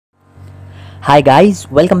Hi guys,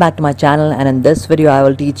 welcome back to my channel, and in this video I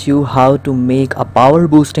will teach you how to make a power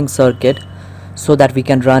boosting circuit so that we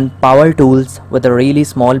can run power tools with a really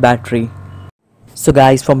small battery. So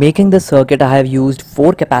guys, for making this circuit I have used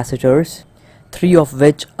 4 capacitors, 3 of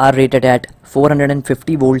which are rated at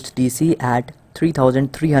 450 volts DC at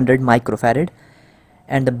 3300 microfarad,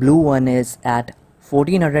 and the blue one is at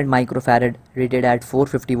 1400 microfarad rated at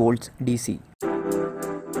 450 volts DC.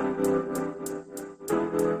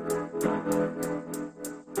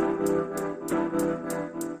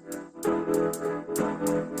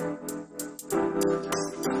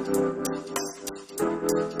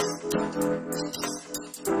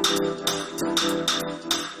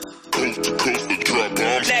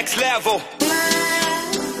 Next level.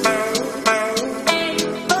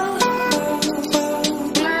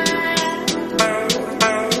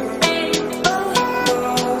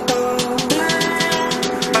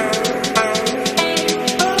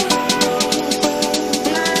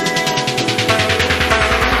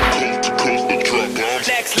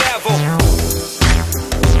 Next level.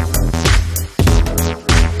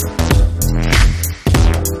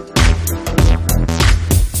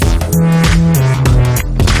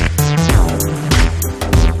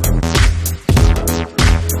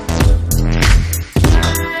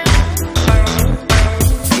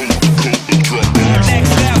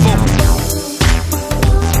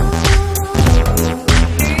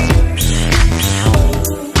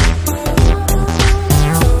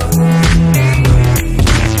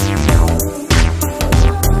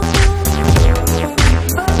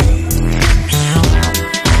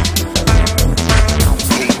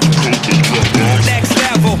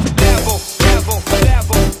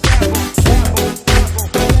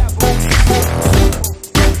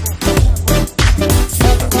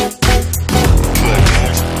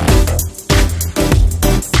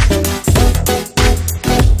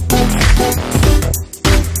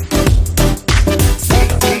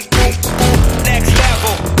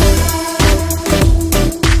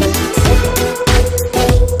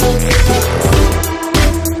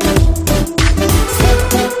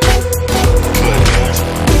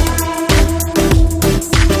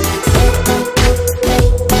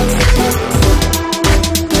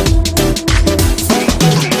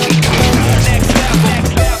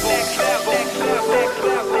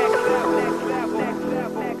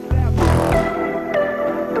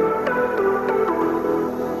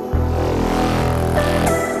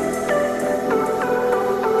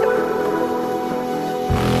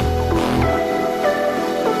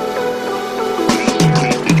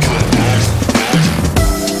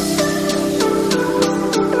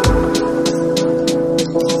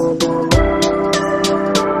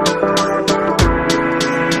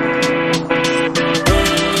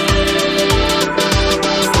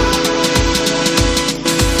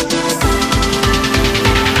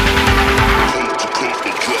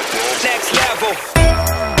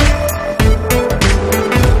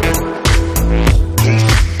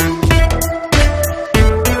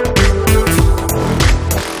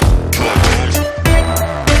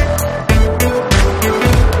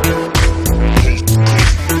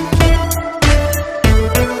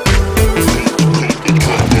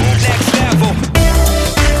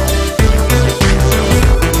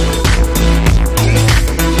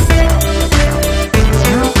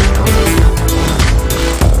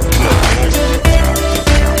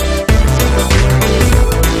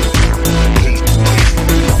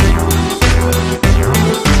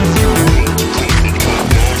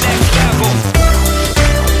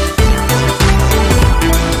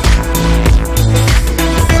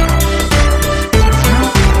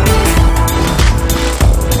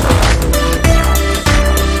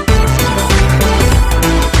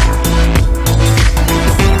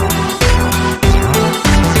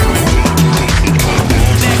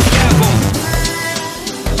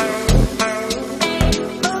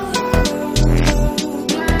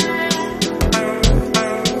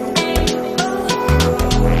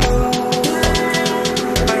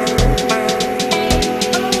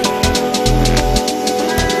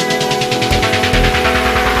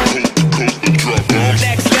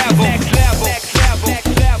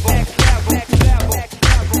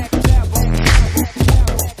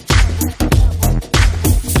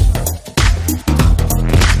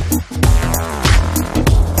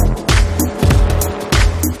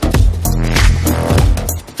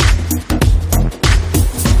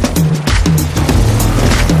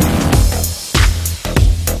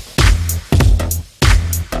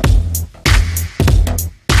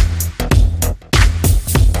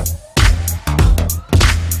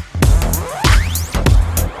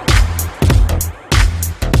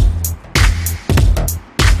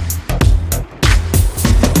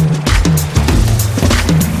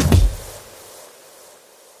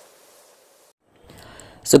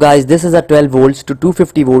 So guys, this is a 12 volts to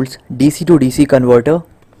 250 volts DC to DC converter.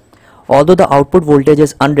 Although the output voltage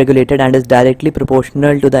is unregulated and is directly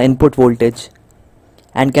proportional to the input voltage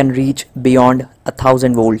and can reach beyond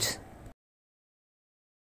 1000 volts.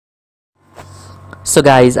 So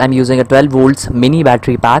guys, I'm using a 12 volts mini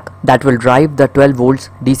battery pack that will drive the 12 volts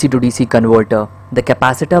DC to DC converter. The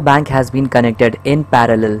capacitor bank has been connected in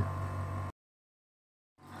parallel.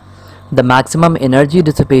 The maximum energy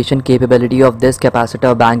dissipation capability of this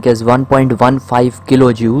capacitor bank is 1.15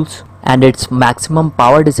 kilojoules and its maximum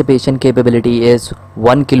power dissipation capability is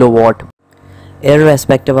 1 kilowatt.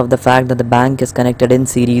 Irrespective of the fact that the bank is connected in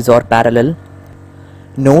series or parallel.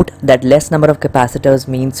 Note that less number of capacitors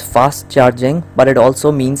means fast charging, but it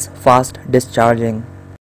also means fast discharging.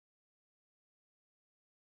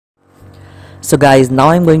 So guys, now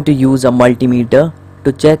I'm going to use a multimeter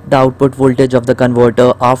to check the output voltage of the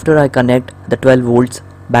converter after I connect the 12 volts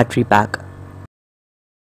battery pack.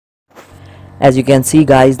 As you can see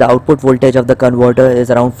guys, the output voltage of the converter is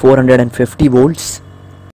around 450 volts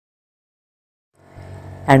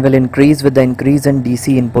and will increase with the increase in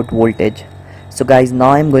DC input voltage. So guys, now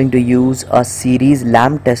I'm going to use a series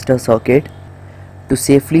lamp tester circuit to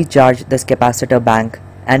safely charge this capacitor bank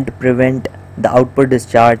and to prevent the output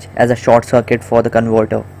discharge as a short circuit for the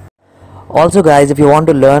converter. Also guys, if you want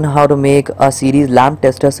to learn how to make a series lamp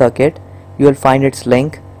tester circuit, you will find its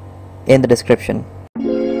link in the description.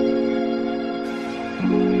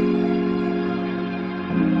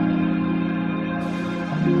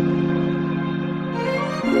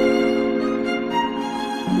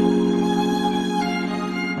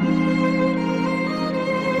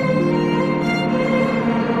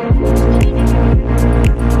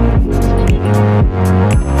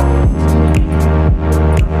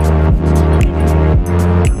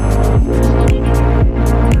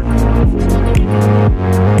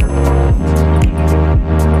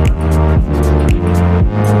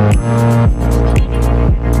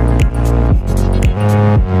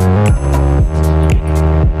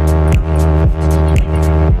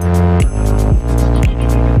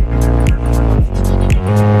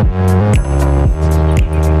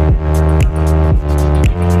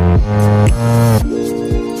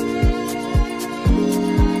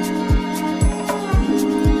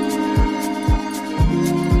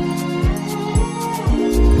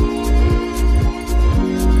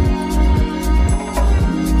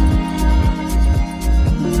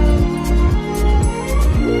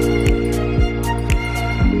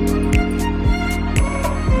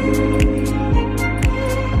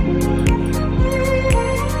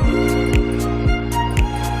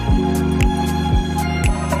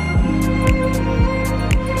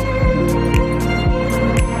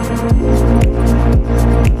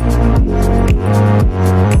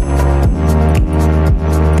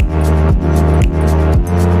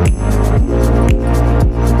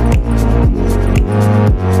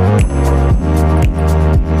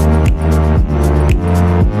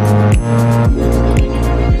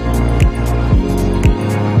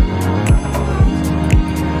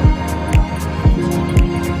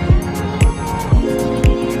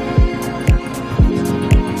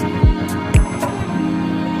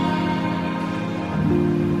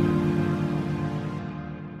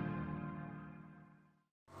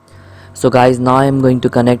 So guys, now I am going to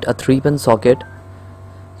connect a 3-pin socket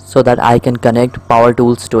so that I can connect power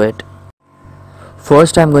tools to it.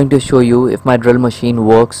 First I am going to show you if my drill machine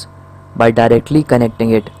works by directly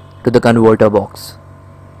connecting it to the converter box.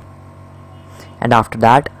 And after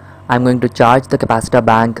that I am going to charge the capacitor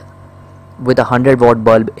bank with a 100-watt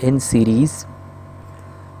bulb in series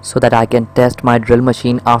so that I can test my drill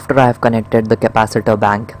machine after I have connected the capacitor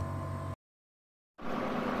bank.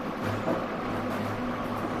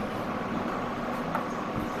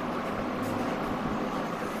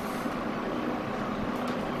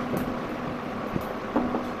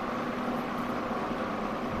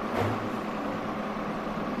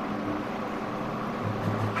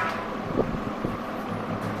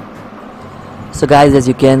 So guys, as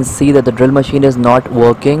you can see that the drill machine is not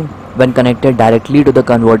working when connected directly to the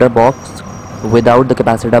converter box without the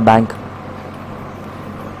capacitor bank,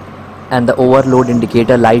 and the overload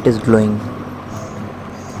indicator light is glowing.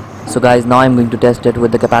 So guys, now I'm going to test it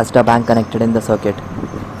with the capacitor bank connected in the circuit.